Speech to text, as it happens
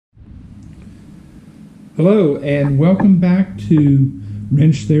Hello and welcome back to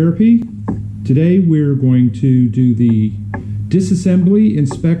Wrench Therapy. Today we're going to do the disassembly,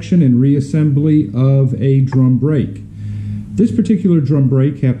 inspection, and reassembly of a drum brake. This particular drum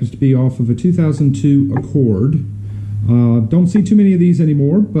brake happens to be off of a 2002 Accord. Don't see too many of these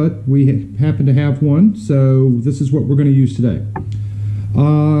anymore, but we happen to have one, so this is what we're going to use today.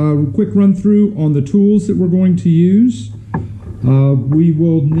 Quick run through on the tools that we're going to use. We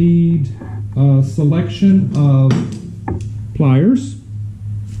will need a selection of pliers,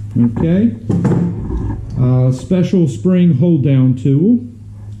 okay, special spring hold down tool,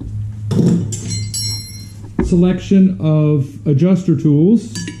 selection of adjuster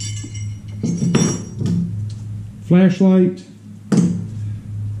tools, flashlight,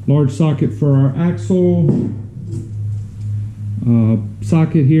 large socket for our axle,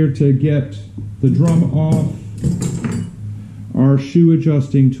 socket here to get the drum off, our shoe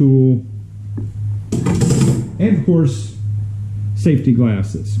adjusting tool, and of course safety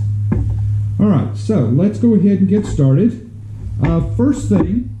glasses. Alright, so let's go ahead and get started. First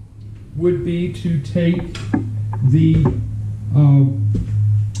thing would be to take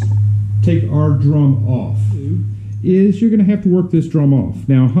our drum off. You're going to have to work this drum off.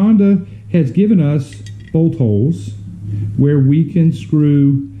 Now Honda has given us bolt holes where we can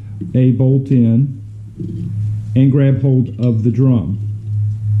screw a bolt in and grab hold of the drum.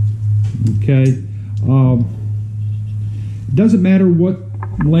 Okay, doesn't matter what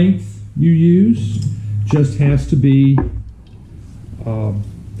length you use, just has to be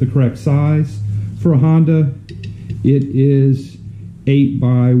the correct size. For a Honda, it is 8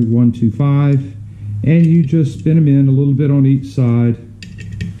 by 125, and you just spin them in a little bit on each side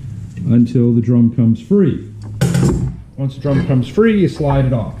until the drum comes free. Once the drum comes free, you slide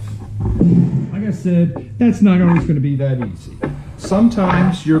it off. Like I said, that's not always going to be that easy.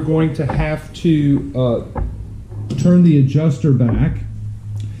 Sometimes you're going to have to turn the adjuster back.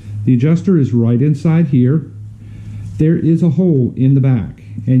 The adjuster is right inside here. There is a hole in the back,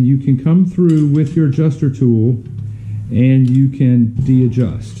 and you can come through with your adjuster tool and you can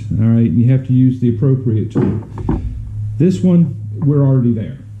de-adjust. All right, and you have to use the appropriate tool. This one, we're already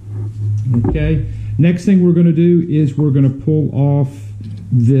there. Okay, next thing we're going to do is we're going to pull off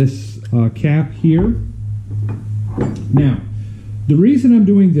this cap here. Now, the reason I'm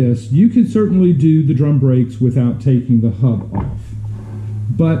doing this, you can certainly do the drum brakes without taking the hub off.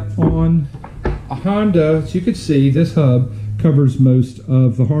 But on a Honda, as you can see, this hub covers most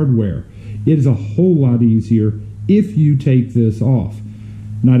of the hardware. It is a whole lot easier if you take this off.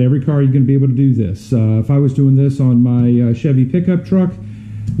 Not every car you're going to be able to do this. If I was doing this on my Chevy pickup truck,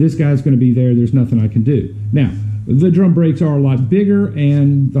 this guy's going to be there. There's nothing I can do. Now, the drum brakes are a lot bigger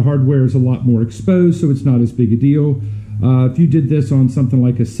and the hardware is a lot more exposed, so it's not as big a deal. If you did this on something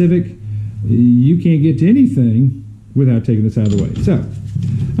like a Civic, you can't get to anything without taking this out of the way. So,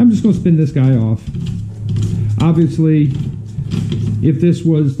 I'm just going to spin this guy off. Obviously, if this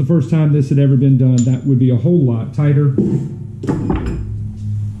was the first time this had ever been done, that would be a whole lot tighter.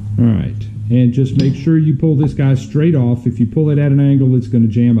 Alright, and just make sure you pull this guy straight off. If you pull it at an angle, it's going to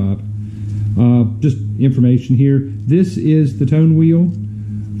jam up. Just information here. This is the tone wheel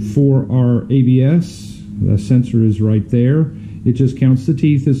for our ABS. The sensor is right there. It just counts the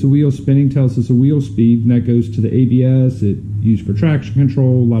teeth as the wheel spinning, tells us the wheel speed, and that goes to the ABS. It's used for traction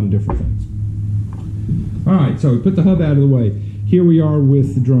control, a lot of different things. Alright, so we put the hub out of the way. Here we are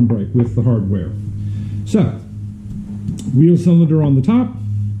with the drum brake, with the hardware. So, wheel cylinder on the top.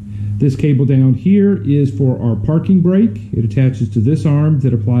 This cable down here is for our parking brake. It attaches to this arm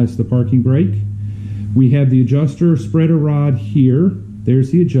that applies the parking brake. We have the adjuster spreader rod here. There's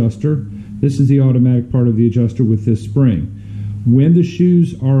the adjuster. This is the automatic part of the adjuster with this spring. When the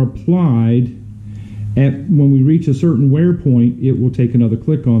shoes are applied, when we reach a certain wear point, it will take another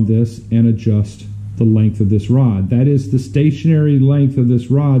click on this and adjust the length of this rod. That is the stationary length of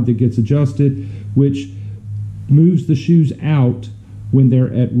this rod that gets adjusted, which moves the shoes out when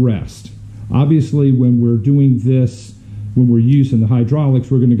they're at rest. Obviously, when we're doing this, when we're using the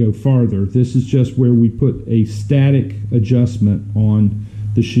hydraulics, we're going to go farther. This is just where we put a static adjustment on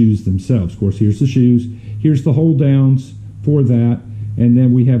the shoes themselves. Of course, here's the shoes. Here's the hold downs for that. And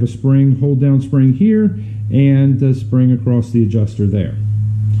then we have a spring, hold down spring here, and the spring across the adjuster there.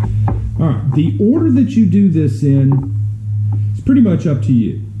 All right, the order that you do this in is pretty much up to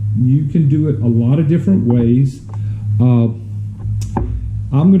you. You can do it a lot of different ways. I'm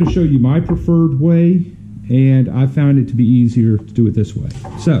going to show you my preferred way, and I found it to be easier to do it this way.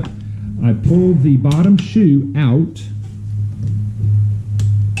 So, I pull the bottom shoe out.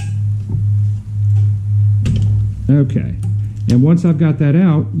 Okay, and once I've got that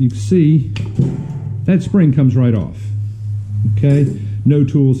out, you can see that spring comes right off. Okay, no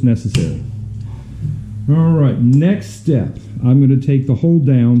tools necessary. All right, next step, I'm going to take the hold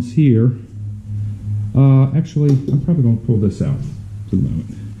downs here. Actually, I'm probably going to pull this out for the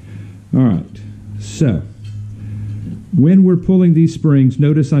moment. All right, so when we're pulling these springs,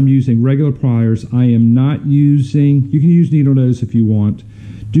 notice I'm using regular pliers. I am not using, you can use needle nose if you want.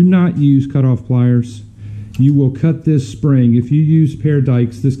 Do not use cutoff pliers. You will cut this spring. If you use pear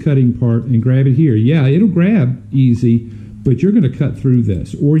dikes, this cutting part, and grab it here, yeah, it'll grab easy, but you're going to cut through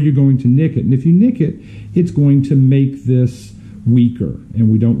this, or you're going to nick it. And if you nick it, it's going to make this weaker, and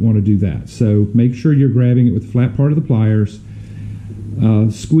we don't want to do that. So make sure you're grabbing it with the flat part of the pliers.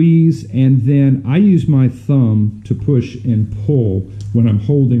 Squeeze, and then I use my thumb to push and pull when I'm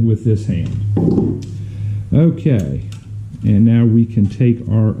holding with this hand. Okay, and now we can take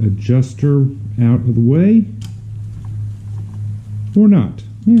our adjuster out of the way, or not.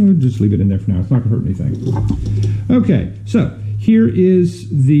 We'll just leave it in there for now. It's not going to hurt anything. Okay, so here is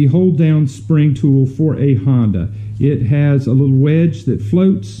the hold down spring tool for a Honda. It has a little wedge that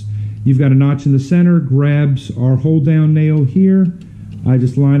floats. You've got a notch in the center, grabs our hold down nail here. I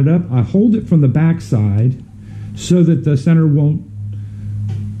just line it up. I hold it from the back side so that the center won't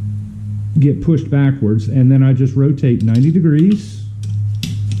get pushed backwards, and then I just rotate 90 degrees.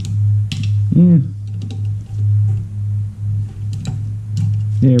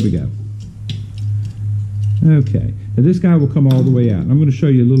 There we go. Okay, now this guy will come all the way out. I'm going to show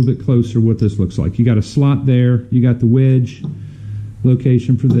you a little bit closer what this looks like. You got a slot there. You got the wedge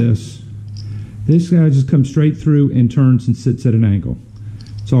location for this. This guy just comes straight through and turns and sits at an angle.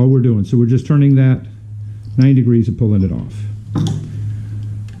 That's all we're doing. So we're just turning that 90 degrees and pulling it off.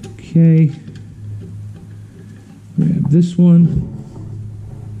 Okay. Grab this one.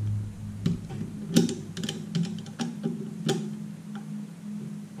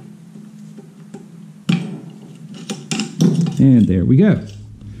 And there we go.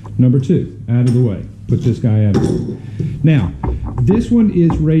 Number 2, out of the way. Put this guy out of the way. Now, this one is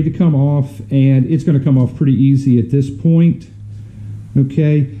ready to come off, and it's going to come off pretty easy at this point.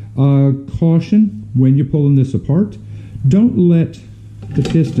 Okay, caution when you're pulling this apart. Don't let the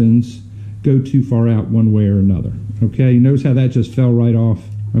pistons go too far out one way or another. Okay, notice how that just fell right off.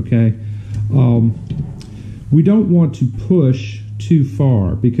 Okay, we don't want to push too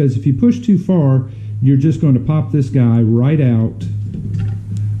far, because if you push too far, you're just going to pop this guy right out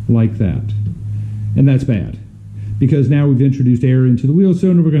like that. And that's bad, because now we've introduced air into the wheel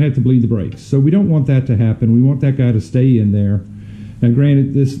cylinder. We're going to have to bleed the brakes. So we don't want that to happen. We want that guy to stay in there. Now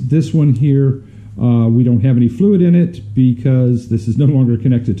granted, this one here, we don't have any fluid in it because this is no longer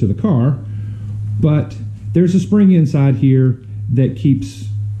connected to the car, but there's a spring inside here that keeps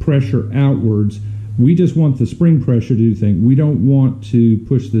pressure outwards. We just want the spring pressure to do the thing. We don't want to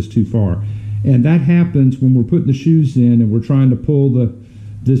push this too far. And that happens when we're putting the shoes in and we're trying to pull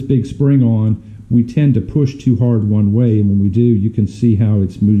this big spring on. We tend to push too hard one way, and when we do, you can see how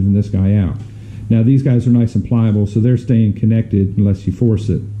it's moving this guy out. Now these guys are nice and pliable, so they're staying connected unless you force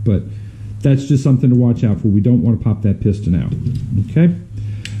it, but that's just something to watch out for. We don't want to pop that piston out. Okay?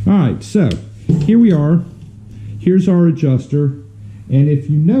 All right, so here we are. Here's our adjuster, and if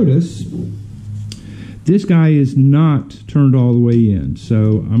you notice, this guy is not turned all the way in.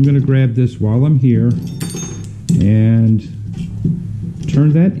 So I'm going to grab this while I'm here and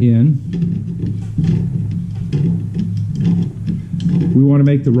turn that in. We want to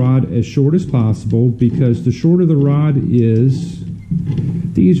make the rod as short as possible, because the shorter the rod is,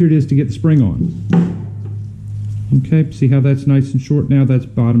 the easier it is to get the spring on. Okay, see how that's nice and short now? That's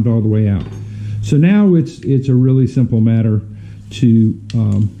bottomed all the way out. So now it's a really simple matter to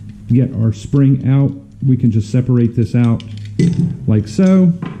get our spring out. We can just separate this out like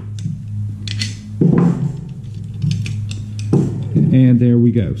so. And there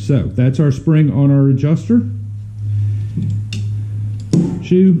we go. So that's our spring on our adjuster.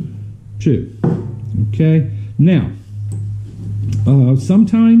 Chew, chew. Okay. Now,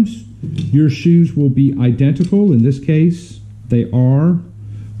 sometimes your shoes will be identical. In this case, they are,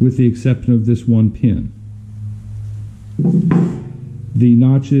 with the exception of this one pin. The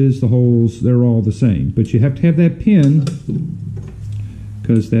notches, the holes, they're all the same. But you have to have that pin,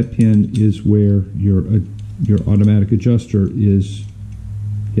 because that pin is where your automatic adjuster is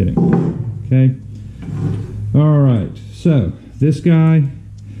hitting. Okay? All right. So this guy,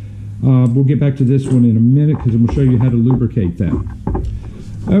 we'll get back to this one in a minute, because I'm going to show you how to lubricate that.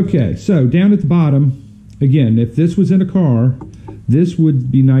 Okay, so down at the bottom, again, if this was in a car, this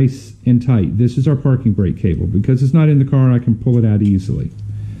would be nice and tight. This is our parking brake cable. Because it's not in the car, I can pull it out easily.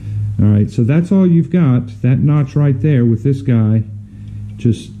 All right, so that's all you've got. That notch right there with this guy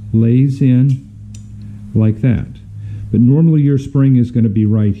just lays in like that. But normally your spring is going to be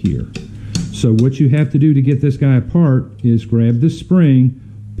right here. So what you have to do to get this guy apart is grab the spring,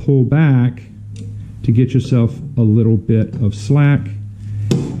 pull back to get yourself a little bit of slack,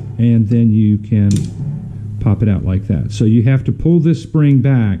 and then you can pop it out like that. So you have to pull this spring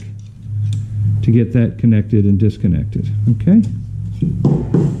back to get that connected and disconnected. Okay?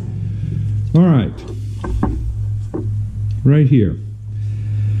 All right. Right here.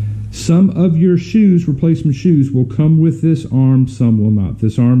 Some of your shoes, replacement shoes, will come with this arm, some will not.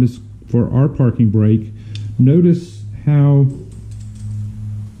 This arm is for our parking brake. Notice how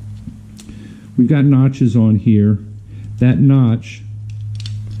we've got notches on here. That notch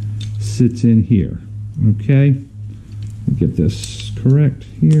sits in here. Okay? Get this correct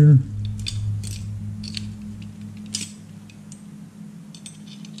here.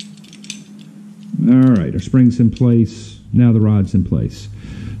 All right, our spring's in place. Now the rod's in place.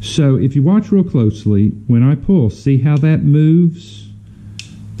 So if you watch real closely, when I pull, see how that moves?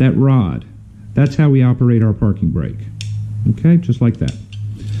 That rod. That's how we operate our parking brake. Okay, just like that.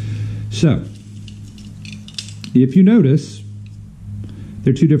 So, if you notice,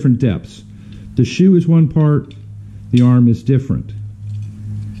 they're two different depths. The shoe is one part, the arm is different.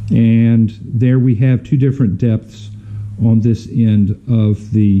 And there we have two different depths on this end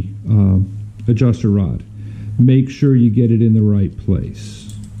of the adjuster rod. Make sure you get it in the right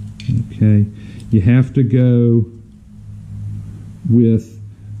place. Okay, you have to go with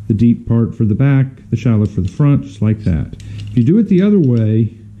the deep part for the back, the shallow for the front, just like that. If you do it the other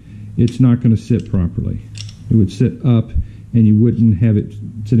way, it's not going to sit properly. It would sit up and you wouldn't have it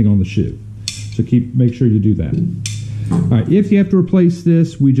sitting on the shoe. So make sure you do that. All right, if you have to replace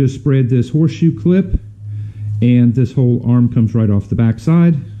this, we just spread this horseshoe clip and this whole arm comes right off the back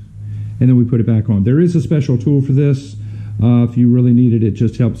side, and then we put it back on. There is a special tool for this. If you really need it, it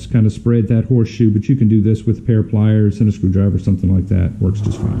just helps kind of spread that horseshoe, but you can do this with a pair of pliers and a screwdriver, something like that. Works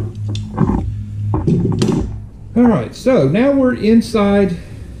just fine. All right, so now we're inside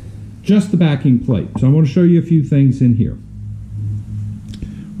just the backing plate. So I want to show you a few things in here.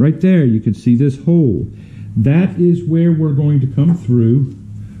 Right there, you can see this hole. That is where we're going to come through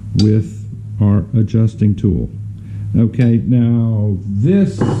with our adjusting tool. Okay, now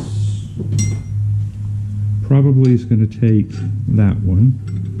this probably is going to take that one.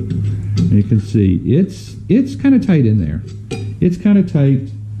 And you can see it's kind of tight in there. It's kind of tight.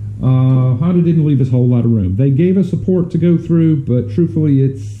 Honda didn't leave us a whole lot of room. They gave us a port to go through, but truthfully,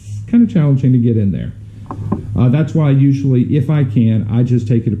 it's kind of challenging to get in there. That's why usually, if I can, I just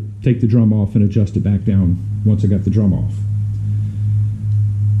take the drum off and adjust it back down once I got the drum off.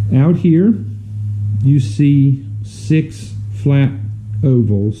 Out here, you see 6 flat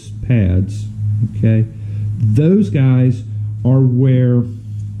ovals, pads, okay? Those guys are where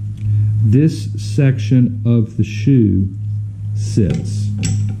this section of the shoe sits,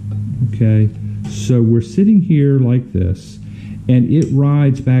 okay? So we're sitting here like this, and it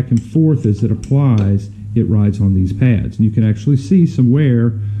rides back and forth as it applies. It rides on these pads. And you can actually see some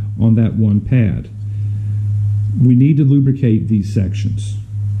wear on that one pad. We need to lubricate these sections.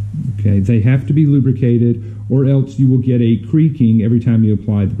 Okay, they have to be lubricated, or else you will get a creaking every time you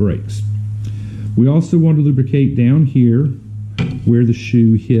apply the brakes. We also want to lubricate down here where the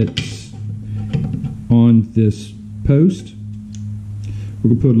shoe hits on this post. We're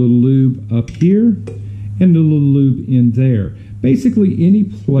going to put a little lube up here and a little lube in there. Basically any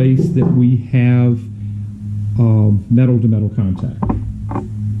place that we have metal-to-metal contact.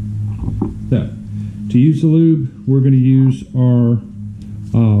 So, to use the lube, we're going to use our,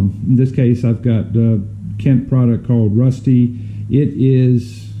 in this case I've got a Kent product called Rusty. It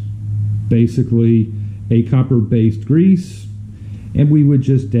is basically a copper-based grease, and we would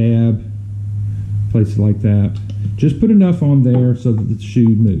just dab places like that. Just put enough on there so that the shoe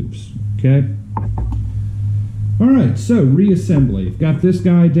moves, okay? All right, so reassembly. I've got this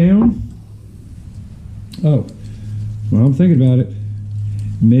guy down. Oh, well, I'm thinking about it.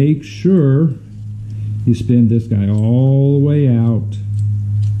 Make sure you spin this guy all the way out.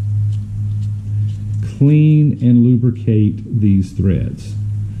 Clean and lubricate these threads.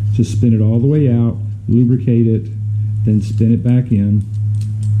 Just spin it all the way out, lubricate it, then spin it back in.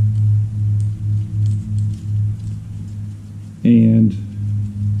 And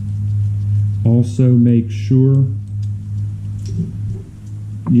also make sure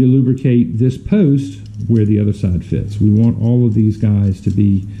you lubricate this post where the other side fits. We want all of these guys to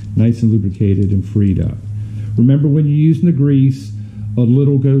be nice and lubricated and freed up. Remember, when you're using the grease, a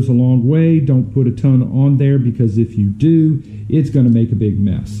little goes a long way. Don't put a ton on there, because if you do, it's going to make a big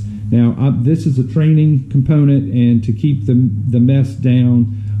mess. Now, this is a training component, and to keep the mess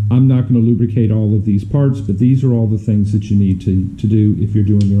down, I'm not going to lubricate all of these parts, but these are all the things that you need to do if you're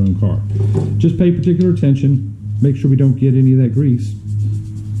doing your own car. Just pay particular attention. Make sure we don't get any of that grease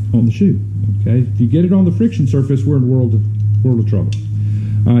on the shoe. Okay, if you get it on the friction surface, we're in a world of trouble.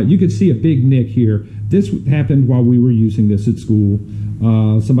 You can see a big nick here. This happened while we were using this at school.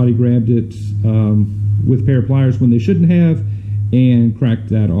 Somebody grabbed it with a pair of pliers when they shouldn't have and cracked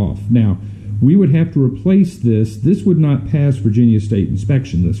that off. Now, we would have to replace this. This would not pass Virginia State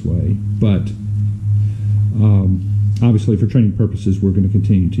inspection this way, but obviously for training purposes, we're going to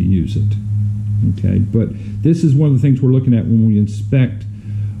continue to use it. Okay, but this is one of the things we're looking at when we inspect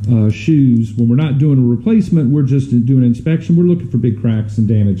shoes. When we're not doing a replacement, we're just doing an inspection. We're looking for big cracks and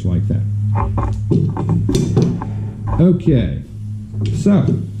damage like that. Okay, so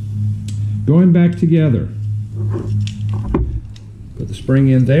going back together, put the spring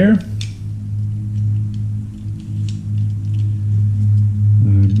in there.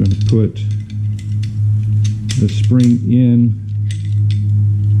 I'm going to put the spring in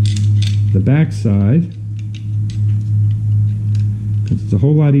the back side, because it's a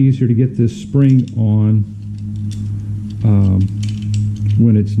whole lot easier to get this spring on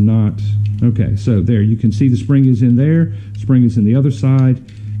when it's not. Okay, so there you can see the spring is in there, spring is in the other side.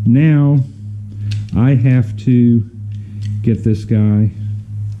 Now I have to get this guy.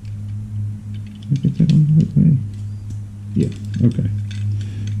 Did I get that on the right way? Yeah, okay.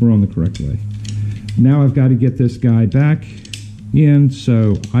 We're on the correct way. Now I've got to get this guy back in,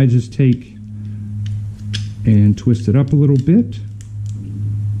 so I just take and twist it up a little bit,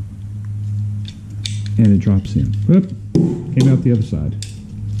 and it drops in. Oop, came out the other side.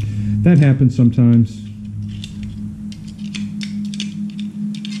 That happens sometimes.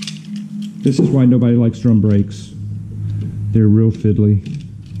 This is why nobody likes drum brakes. They're real fiddly.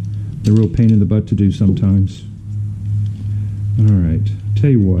 They're a real pain in the butt to do sometimes. All right, tell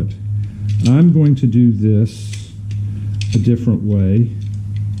you what, I'm going to do this a different way.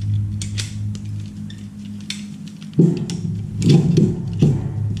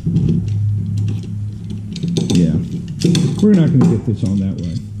 Yeah, we're not going to get this on that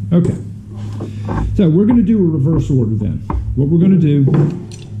way. Okay, so we're going to do a reverse order then. What we're going to do,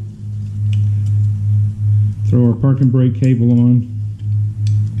 throw our parking brake cable on.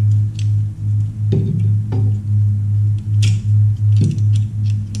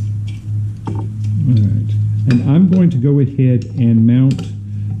 Alright, and I'm going to go ahead and mount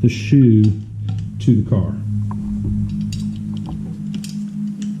the shoe to the car.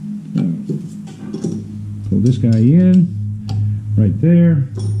 Pull this guy in, right there.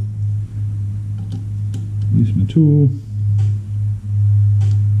 Use my tool.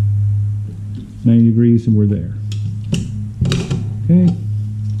 90 degrees and we're there. Okay.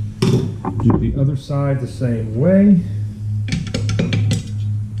 Do the other side the same way.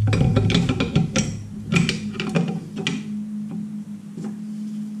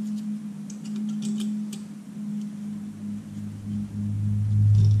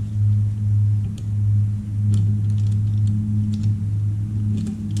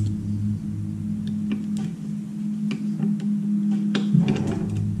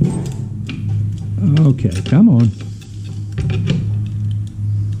 Okay, come on.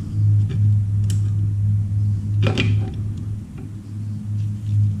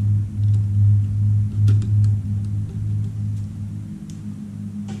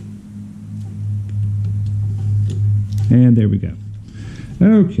 And there we go.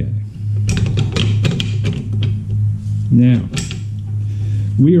 Okay. Now,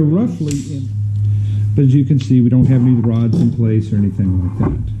 we are roughly in, but as you can see, we don't have any rods in place or anything like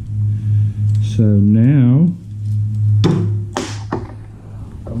that. So now,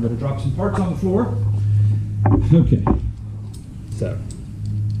 I'm going to drop some parts on the floor. Okay. So,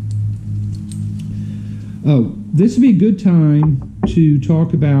 this would be a good time to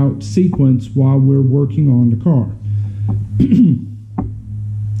talk about sequence while we're working on the car.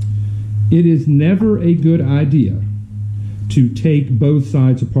 It is never a good idea to take both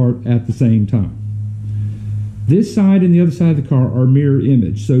sides apart at the same time. This side and the other side of the car are mirror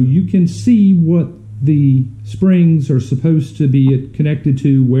image, so you can see what the springs are supposed to be connected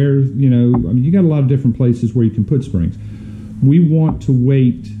to, where, you know, I mean, you got a lot of different places where you can put springs. We want to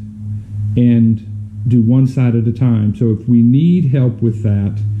wait and do one side at a time, so if we need help with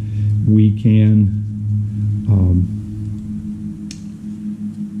that, we can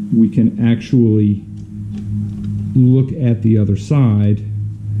actually look at the other side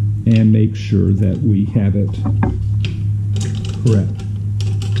and make sure that we have it correct.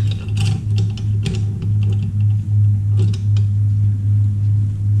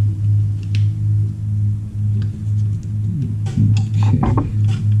 Okay.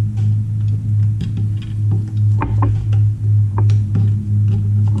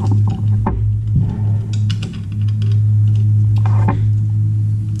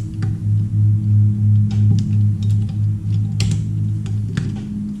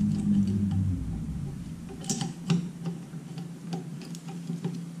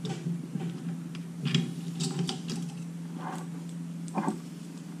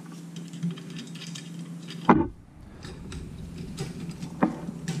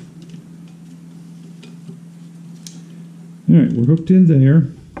 All right, we're hooked in there.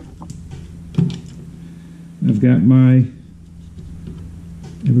 I've got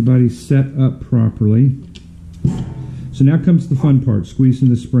everybody set up properly. So now comes the fun part, squeezing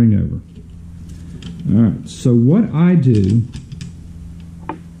the spring over. All right, so what I do,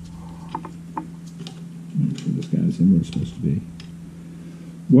 make sure this guy's in where it's supposed to be.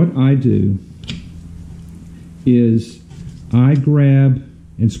 What I do is I grab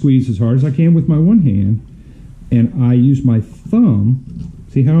and squeeze as hard as I can with my one hand, and I use my thumb.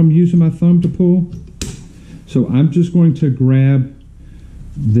 See how I'm using my thumb to pull? So I'm just going to grab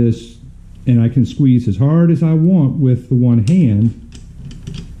this, and I can squeeze as hard as I want with the one hand,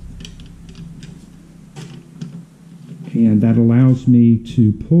 and that allows me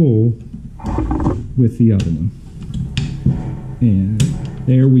to pull with the other one. And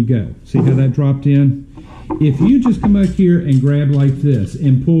there we go. See how that dropped in? If you just come up here and grab like this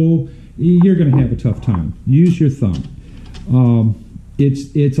and pull, you're going to have a tough time. Use your thumb.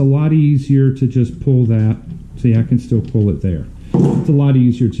 It's a lot easier to just pull that. See, I can still pull it there. It's a lot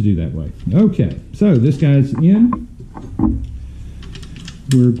easier to do that way. Okay, so this guy's in.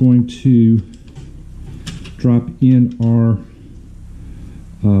 We're going to drop in our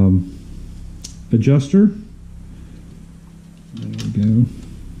adjuster. There we go.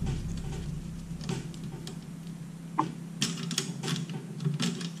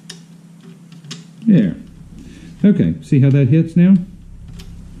 There. Okay, see how that hits now?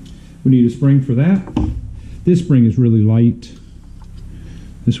 We need a spring for that. This spring is really light.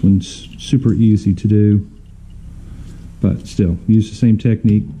 This one's super easy to do, but still, use the same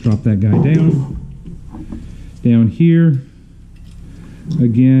technique. Drop that guy down. Down here,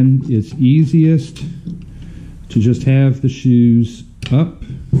 again, it's easiest to just have the shoes up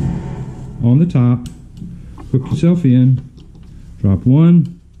on the top, hook yourself in, drop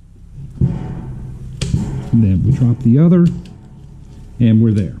one, and then we drop the other, and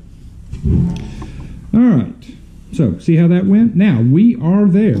we're there. All right, so see how that went? Now we are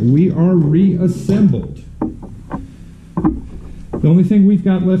there. We are reassembled. The only thing we've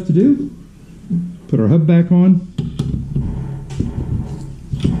got left to do, put our hub back on.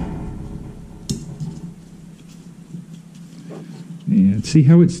 And see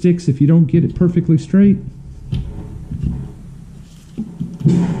how it sticks if you don't get it perfectly straight?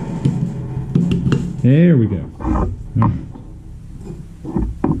 There we go. All right.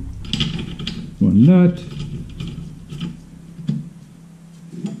 One nut.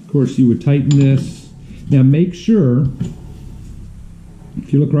 Of course, you would tighten this. Now make sure,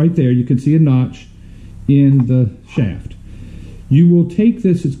 if you look right there, you can see a notch in the shaft. You will take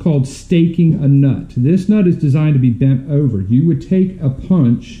this, it's called staking a nut. This nut is designed to be bent over. You would take a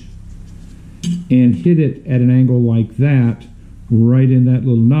punch and hit it at an angle like that, right in that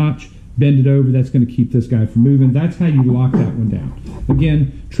little notch, bend it over. That's going to keep this guy from moving. That's how you lock that one down.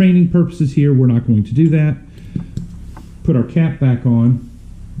 Again, training purposes here, we're not going to do that. Put our cap back on.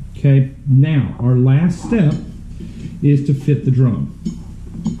 Okay, now our last step is to fit the drum.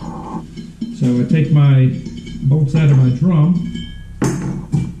 So I take my bolts out of my drum.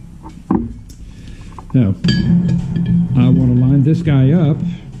 Now, I want to line this guy up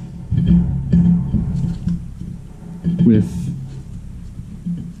with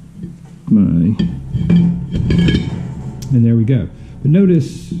my, and there we go. But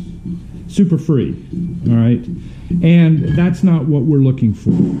notice, super free, all right? And that's not what we're looking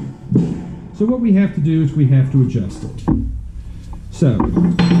for. So what we have to do is we have to adjust it. So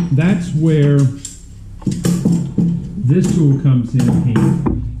that's where this tool comes in handy.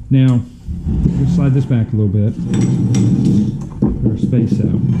 Now, we'll slide this back a little bit, or space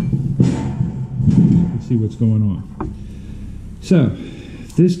out. Let's see what's going on. So,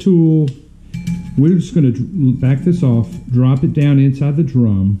 this tool, we're just going to back this off, drop it down inside the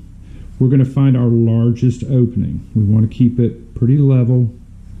drum. We're going to find our largest opening. We want to keep it pretty level.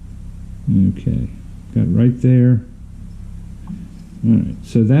 Okay, got it right there. All right,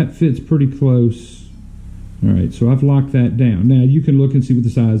 so that fits pretty close. All right, so I've locked that down. Now you can look and see what the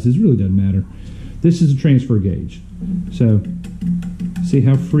size is. It really doesn't matter. This is a transfer gauge. So see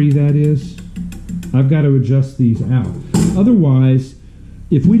how free that is? I've got to adjust these out. Otherwise,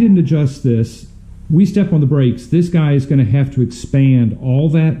 if we didn't adjust this, we step on the brakes, this guy is going to have to expand all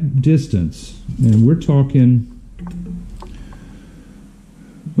that distance. And we're talking,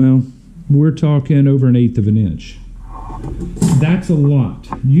 well, we're talking over 1/8 of an inch. That's a lot.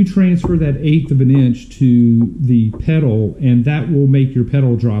 You transfer that 1/8 of an inch to the pedal, and that will make your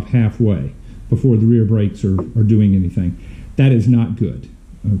pedal drop halfway before the rear brakes are doing anything. That is not good,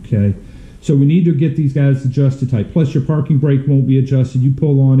 okay? So we need to get these guys adjusted tight. Plus your parking brake won't be adjusted. You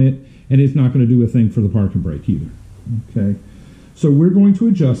pull on it, and it's not going to do a thing for the parking brake either. Okay, so we're going to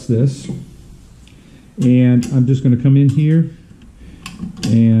adjust this, and I'm just going to come in here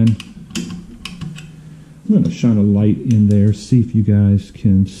and I'm going to shine a light in there, see if you guys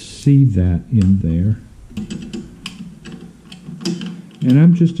can see that in there. And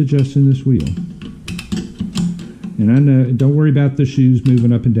I'm just adjusting this wheel. And I know, don't worry about the shoes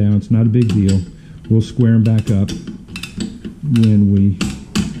moving up and down. It's not a big deal. We'll square them back up when we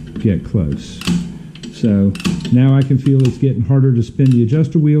get close. So now I can feel it's getting harder to spin the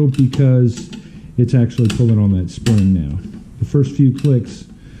adjuster wheel because it's actually pulling on that spring now. The first few clicks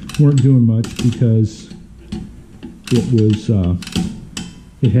weren't doing much because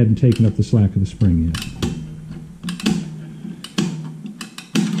it hadn't taken up the slack of the spring yet.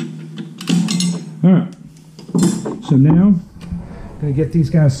 All right, so now I'm going to get these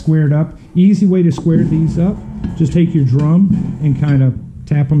guys squared up. Easy way to square these up, just take your drum and kind of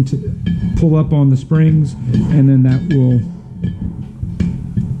tap them to pull up on the springs, and then that will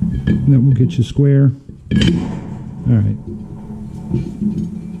get you square. All right,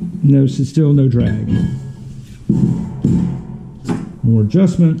 notice it's still no drag. More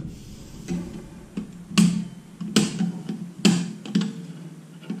adjustment.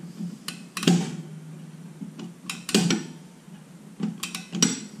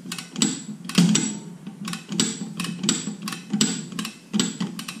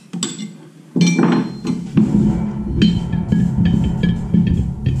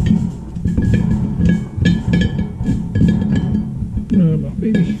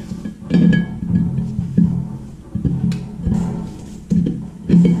 Baby.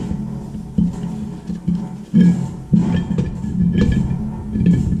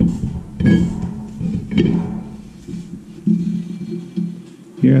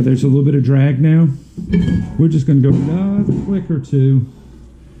 Yeah, there's a little bit of drag now. We're just going to go another click or two.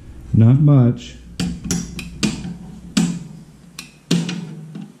 Not much.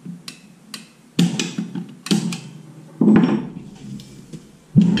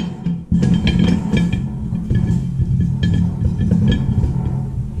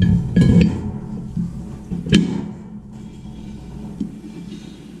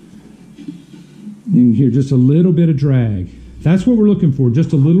 You can hear just a little bit of drag. That's what we're looking for,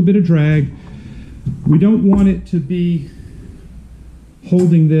 just a little bit of drag. We don't want it to be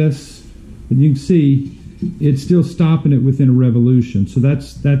holding this, and you can see it's still stopping it within a revolution, so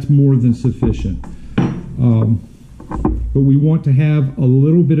that's more than sufficient. But we want to have a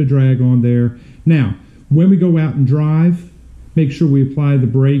little bit of drag on there. Now, when we go out and drive, make sure we apply the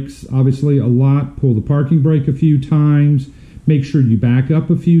brakes, obviously a lot. Pull the parking brake a few times. Make sure you back up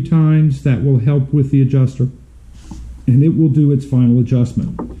a few times. That will help with the adjuster, and it will do its final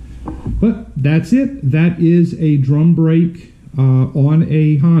adjustment. But that's it. That is a drum brake on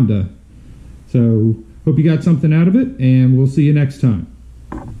a Honda. So hope you got something out of it, and we'll see you next time.